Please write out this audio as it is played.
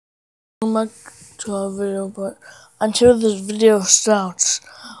Back to our video, but until this video starts,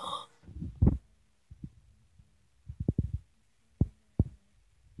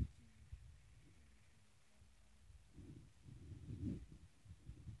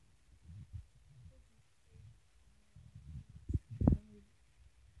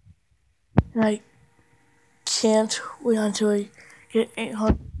 I can't wait until I get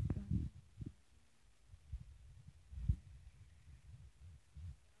 800.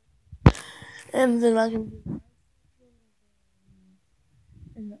 And then I can do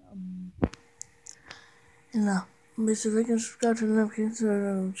and basically can subscribe to the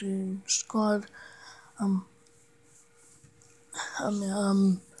notification squad. Um,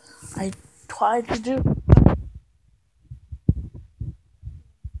 I tried to do.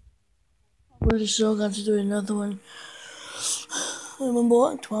 Really still got to do another one. Remember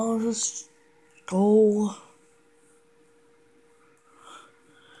what? 12 just go.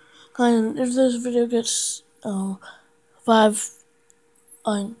 And if this video gets 5,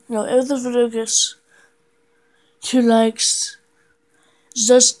 no, if this video gets 2 likes,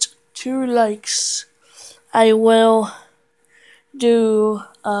 just 2 likes, I will do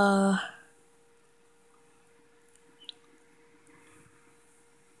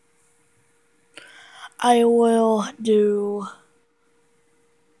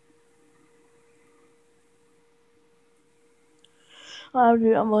I'll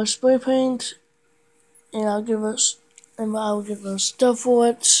do spray paint, and I'll give us stuff for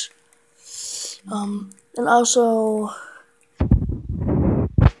it. And also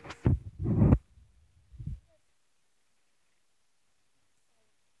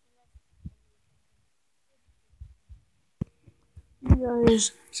you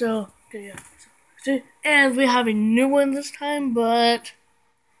guys. So okay, yeah. See, and we have a new one this time, but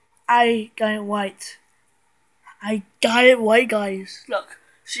I got it white. I got it white, guys. Look,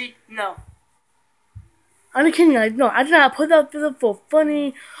 see, no. I'm not kidding, guys. No, I did not put that video for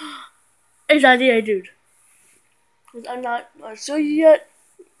funny. It's idea, dude. I'm not gonna show you yet,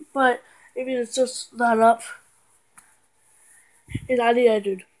 but if you just that up, it's idea,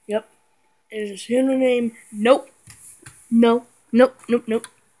 dude. Yep. It is his username. Nope. No. Nope. Nope. Nope.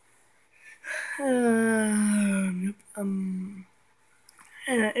 Nope. And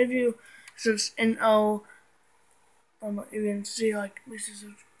if you search NO, you can see like this is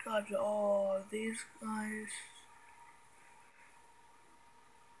subscribe to all these guys.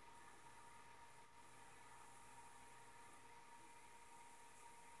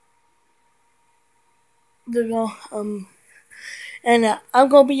 There you go. And I'm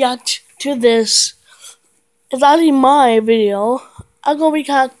gonna react to this. It's actually my video. I'm gonna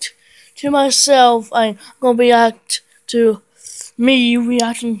react to myself. I'm gonna react to me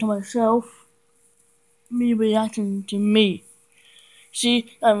reacting to myself. Me reacting to me.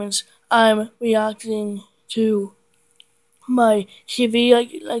 See, that means I'm reacting to my TV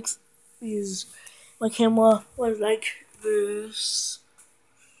like these. My camera was like this,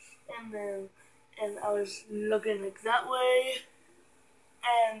 and I was looking like that way,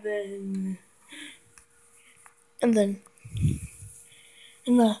 and then and then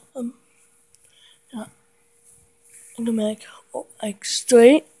and the I'm gonna make like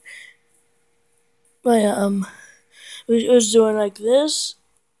straight. But we was doing like this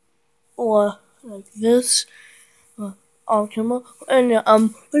or like this on camera, and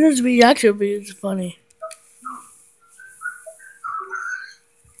but his reaction is funny.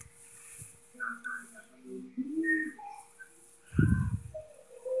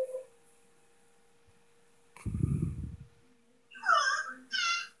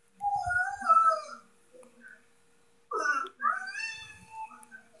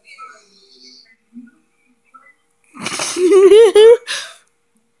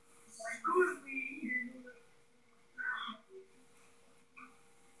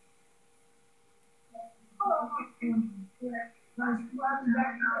 Welcome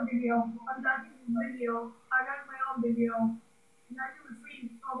back to my video. I'm back to the video. I got my own video. And I do a free.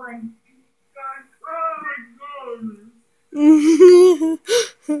 Oh my god. Oh my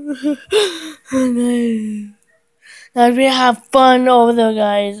god. Guys, we have fun over there,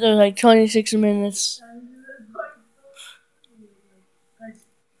 guys. It was like 26 minutes. Guys,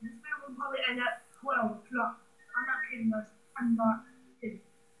 this video will probably end at 12 o'clock. I'm not kidding, guys. I'm not kidding.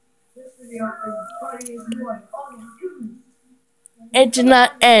 This video is funny as boy. Oh my goodness. It did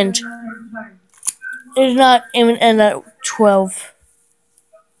not end. It did not even end at 12.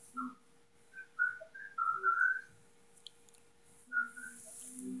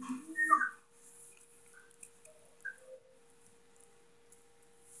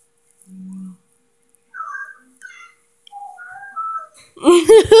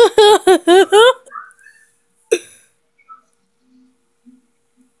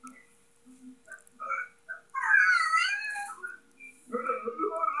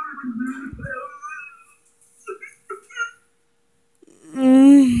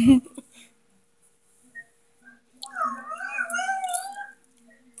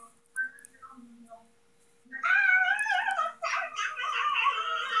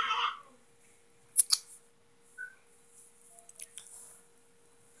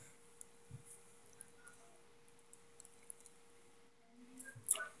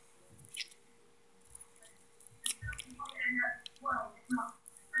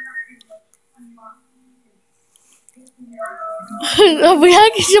 I'm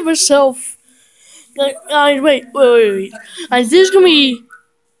reacting to myself. Wait. There's gonna be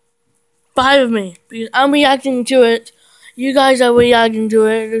 5 of me because I'm reacting to it. You guys are reacting to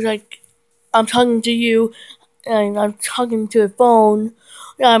it. It's like I'm talking to you and I'm talking to a phone.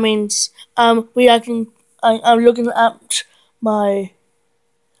 That means I'm reacting. I'm looking at my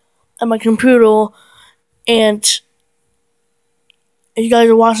computer, and you guys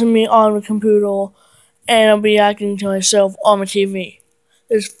are watching me on the computer, and I'm reacting to myself on my TV.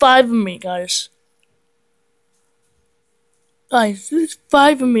 There's 5 of me, guys. Guys, there's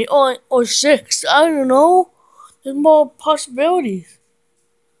 5 of me, or 6. I don't know. There's more possibilities.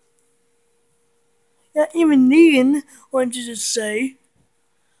 Not even Negan wanted to just say,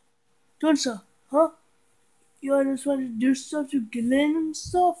 doing stuff, huh? You just want to do stuff to Glenn and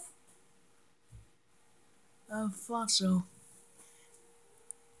stuff? I thought so.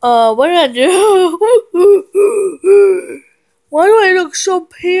 What did I do? Why do I look so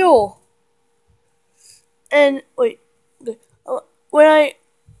pale? And wait, right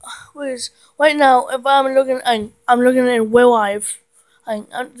now, if I'm looking in real life,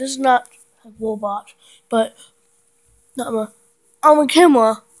 this is not a robot, but on the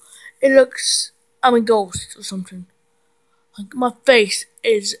camera, it looks I'm a ghost or something. Like my face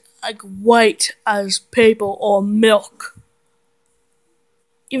is like white as paper or milk.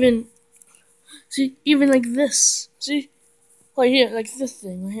 Even like this. See? Right here, like this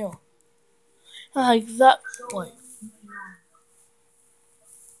thing right here. Like that way.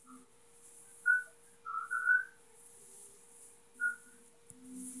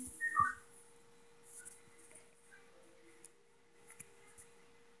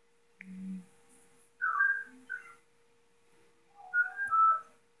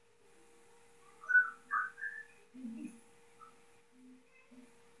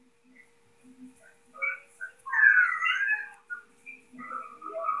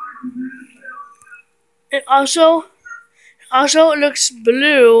 It also it looks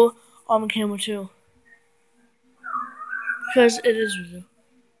blue on the camera too. Because it is blue.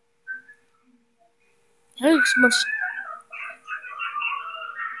 It looks much.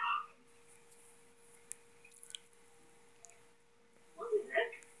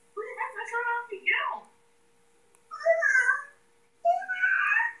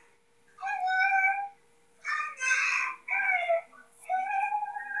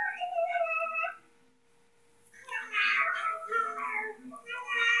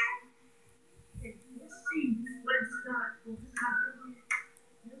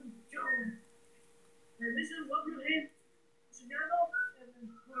 This is what you hit together and then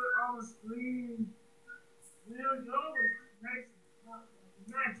put it on the screen. There we go. Nice.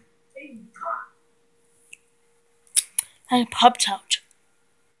 I popped out.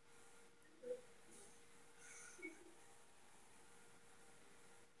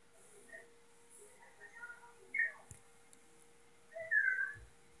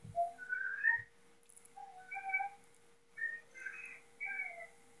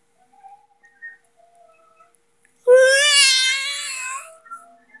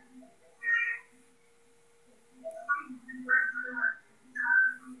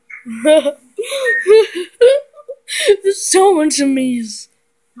 There's so much of me. I'm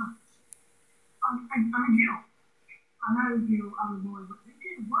you. I'm not you. I'm more.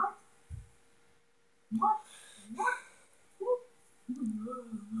 What?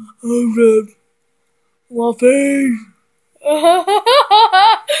 Oh, God. My face.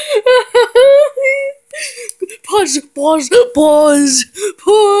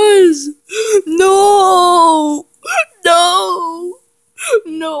 Pause. No.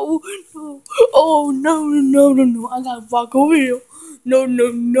 Oh, no. I gotta walk over here. No.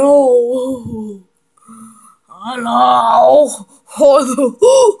 Hello.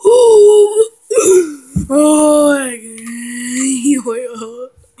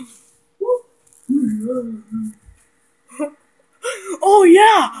 Oh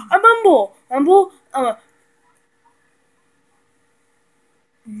yeah, I remember.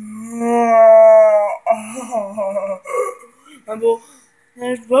 I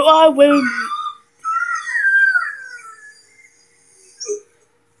will.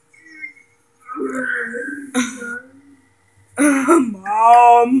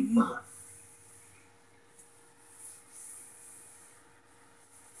 Mom.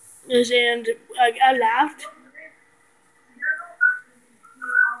 Yes, and I laughed.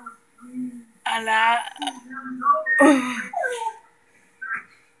 I laughed.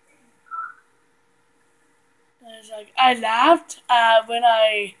 I laughed when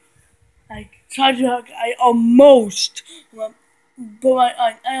I tried to. I almost, but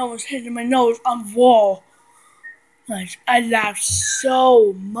I almost hit my nose on the wall. Like I laughed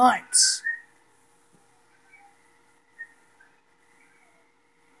so much.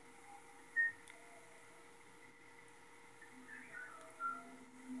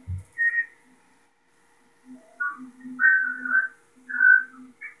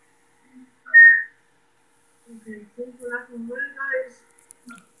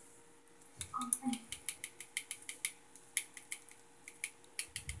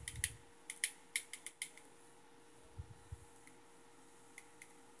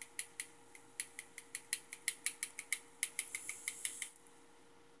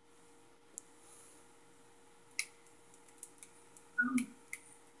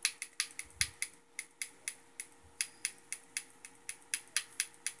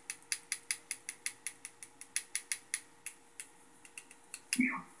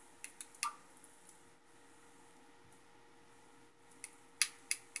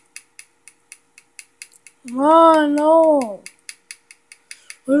 Oh no!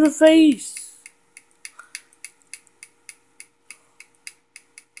 With a face.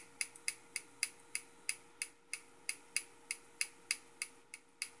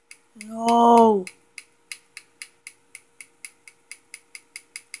 No.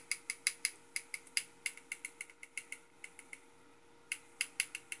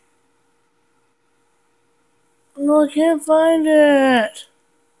 No, I can't find it.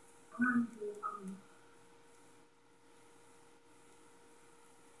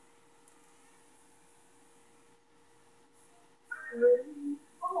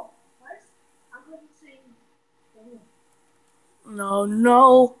 No,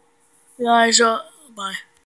 no. Guys, bye.